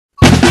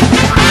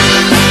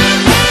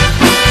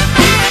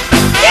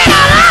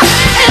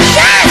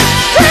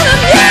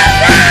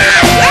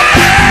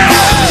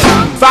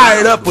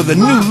fired up with a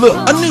new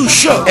look, a new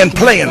show, and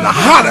playing the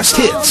hottest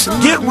hits.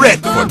 Get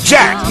ready for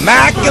Jack,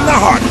 Mack, and the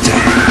Heart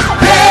Attack.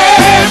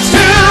 Dance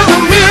to the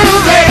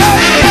music.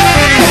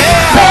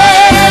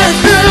 Dance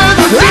to the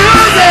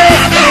music.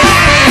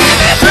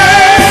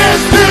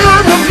 Dance to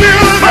the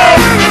music.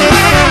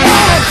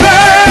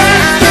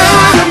 Dance to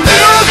the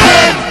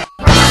music.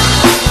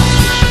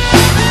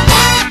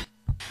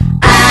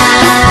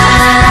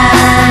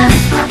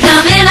 I'm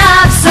coming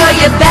up, so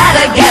you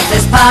better get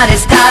this party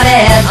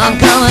started. I'm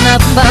coming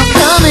up, I'm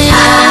coming up.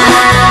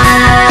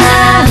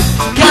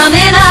 I'm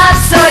coming up,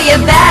 so you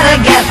better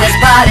get this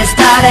party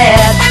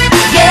started.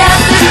 Get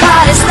this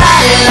party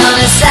started on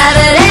a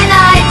Saturday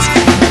night.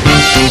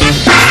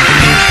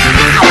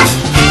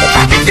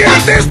 Get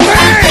this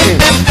thing!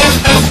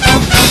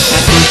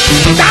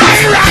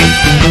 Die right!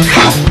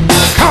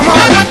 Come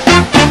on!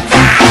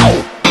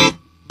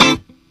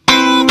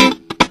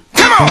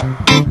 Come on!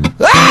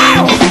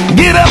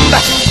 Get up!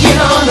 Get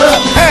on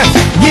up.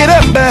 Get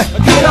up!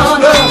 Get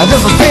on up. I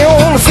just stay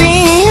on the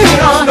scene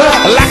Get on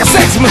up. like a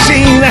sex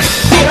machine.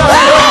 Get on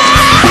up.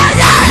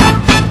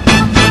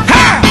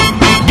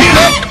 Get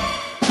up!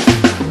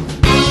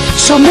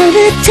 So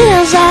many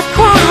tears I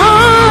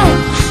cried,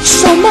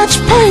 so much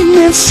pain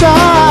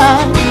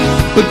inside.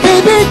 But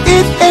baby,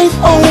 it ain't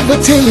over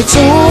till it's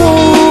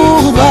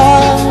over.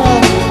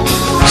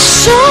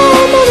 So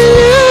many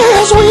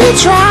years we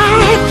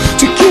tried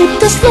to keep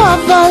this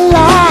love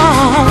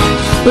alive,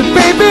 but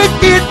baby,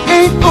 it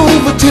ain't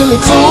over till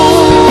it's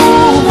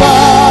over.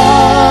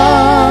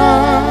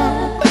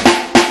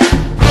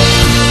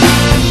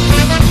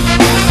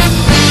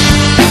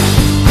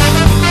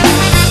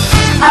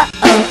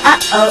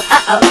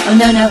 Oh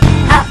no no,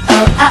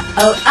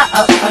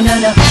 oh no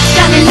no.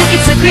 Got me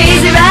looking so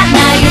crazy right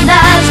now. Your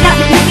love's got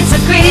me looking so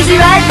crazy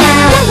right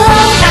now.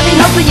 Got me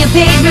hoping you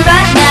paid me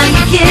right now.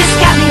 Your kiss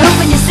got me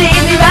hoping you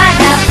saved me right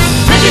now.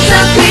 Looking so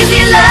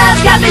crazy in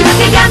love, got me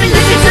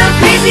looking so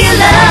crazy in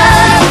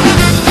love.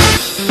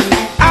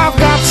 I've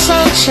got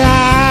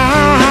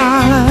sunshine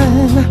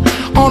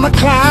on a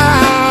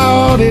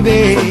cloudy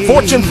day. From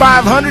Fortune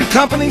 500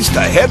 companies to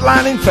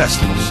headlining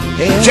festivals,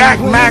 Jack,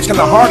 Mack, and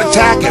the Heart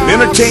Attack have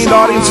entertained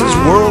audiences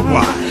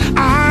worldwide.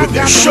 With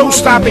their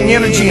show-stopping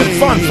energy and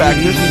fun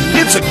factor,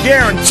 it's a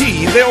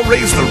guarantee they'll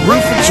raise the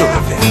roof at your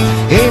event.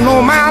 Ain't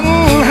no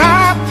mountain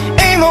high,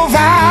 ain't no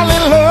valley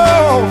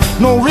low,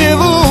 no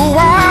river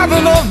wide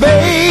enough,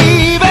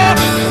 baby.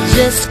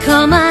 Just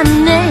call my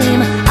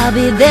name, I'll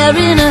be there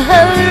in a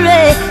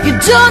hurry. You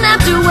don't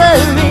have to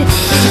worry,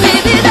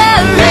 baby,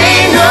 there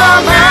ain't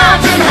no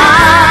mountain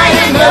high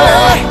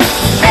enough,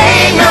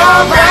 ain't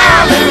no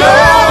valley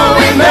low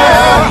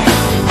enough,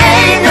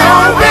 ain't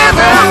no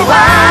river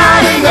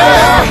wide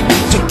enough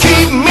To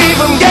keep me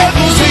from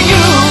getting to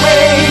you,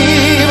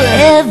 baby.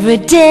 Every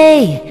day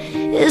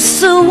is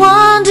so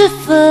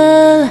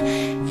wonderful,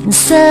 and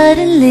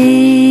suddenly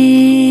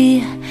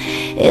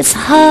it's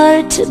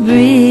hard to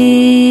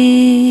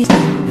breathe.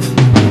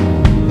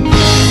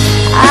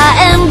 I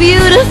am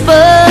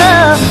beautiful,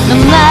 no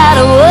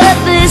matter what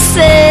they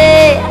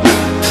say.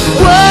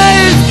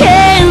 Words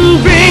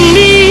can bring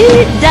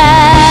me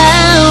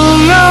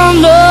down, no,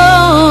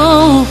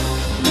 no.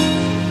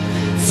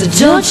 So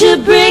don't you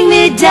bring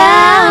me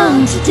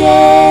down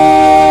today.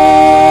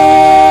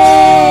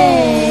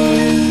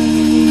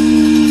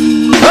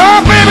 Oh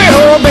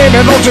baby,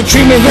 don't you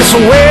treat me this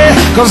way,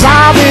 'cause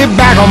I'll be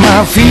back on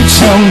my feet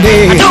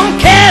someday. I don't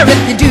care if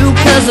you do,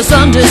 'cause it's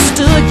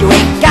understood. You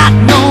ain't got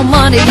no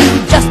money, you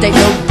just ain't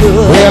no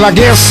good. Well, I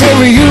guess if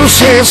you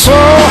say so,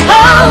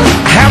 Oh,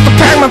 I have to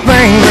pack my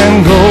things and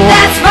go.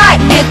 that's right,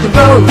 hit the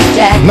road,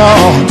 Jack. No.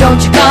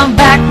 Don't you come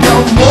back no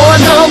more,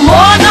 no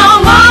more, no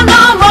more,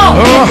 no more.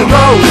 Hit the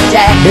road,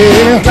 Jack.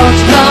 Yeah. Don't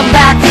you come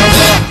back no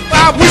more.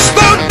 I wish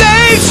those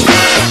days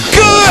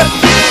could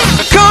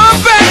come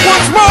back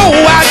once more.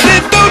 I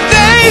did those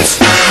days,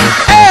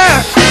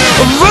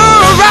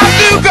 where I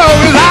do go,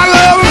 'cause I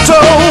love them so.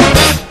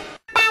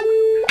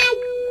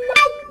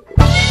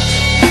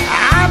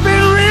 I've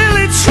been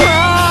really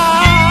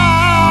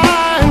trying,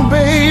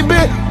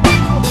 baby,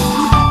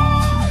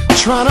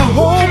 trying to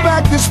hold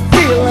back this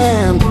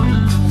feeling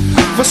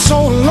for so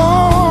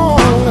long.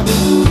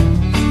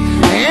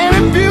 And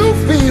if you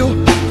feel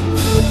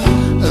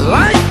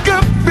like I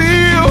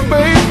feel,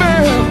 baby,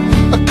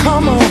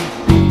 come on,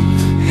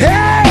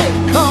 hey,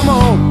 come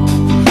on,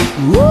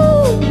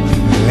 woo,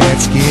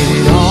 let's get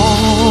it on.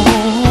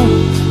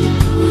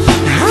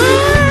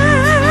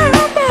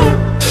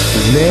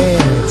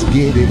 Let's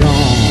get it on.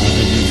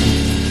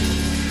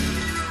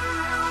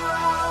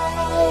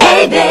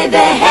 Hey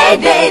baby, hey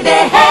baby,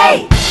 hey.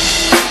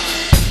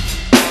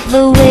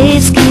 The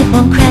waves keep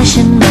on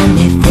crashing on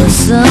me for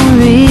some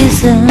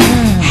reason.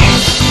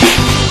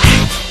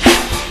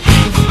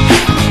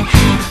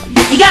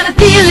 You got me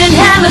feeling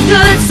hella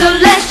good, so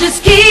let's just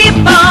keep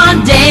on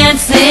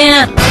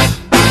dancing.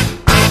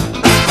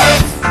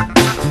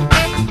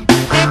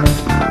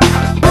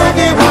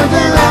 Boogie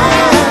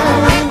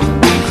Wonderland,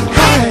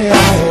 hey,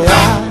 hey,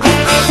 hey.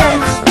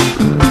 Dance,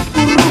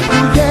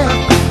 ooh, yeah.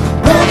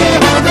 Boogie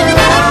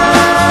Wonderland.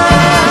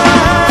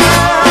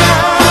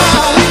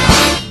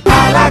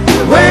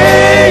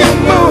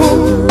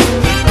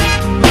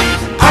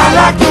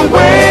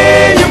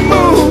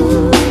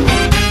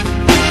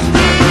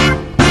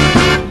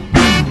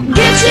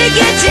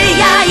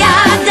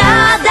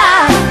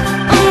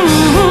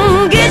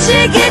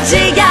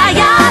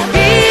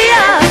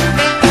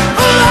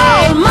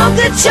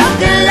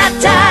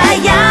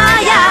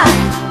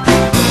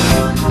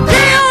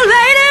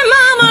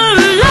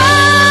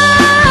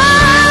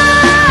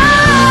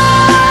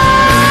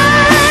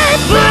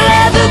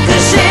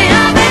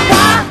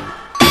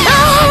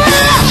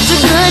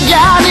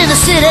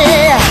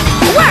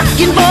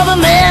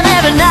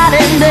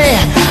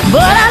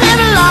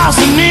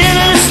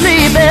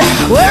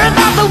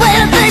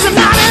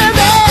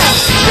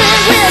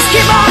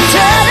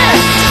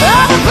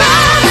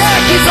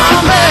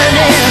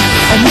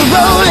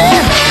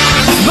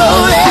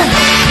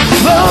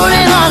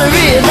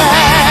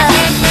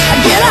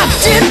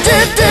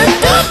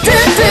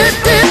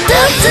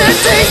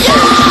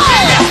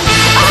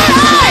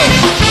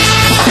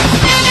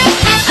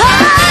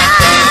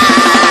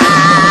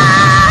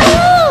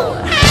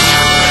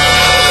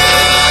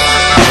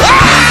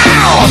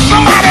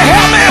 Somebody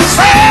help me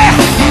say,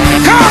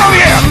 come on over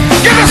here,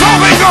 get this whole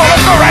thing going,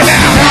 let's go right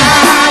now.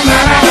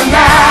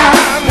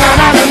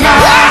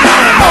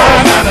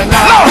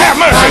 Lord have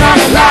mercy.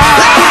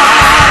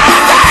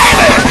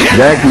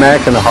 Jack,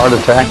 Mack, and the Heart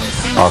Attack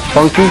are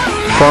funky,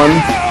 fun,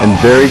 and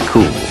very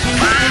cool.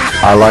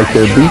 I like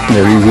their beat and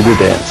they're easy to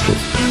dance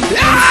to.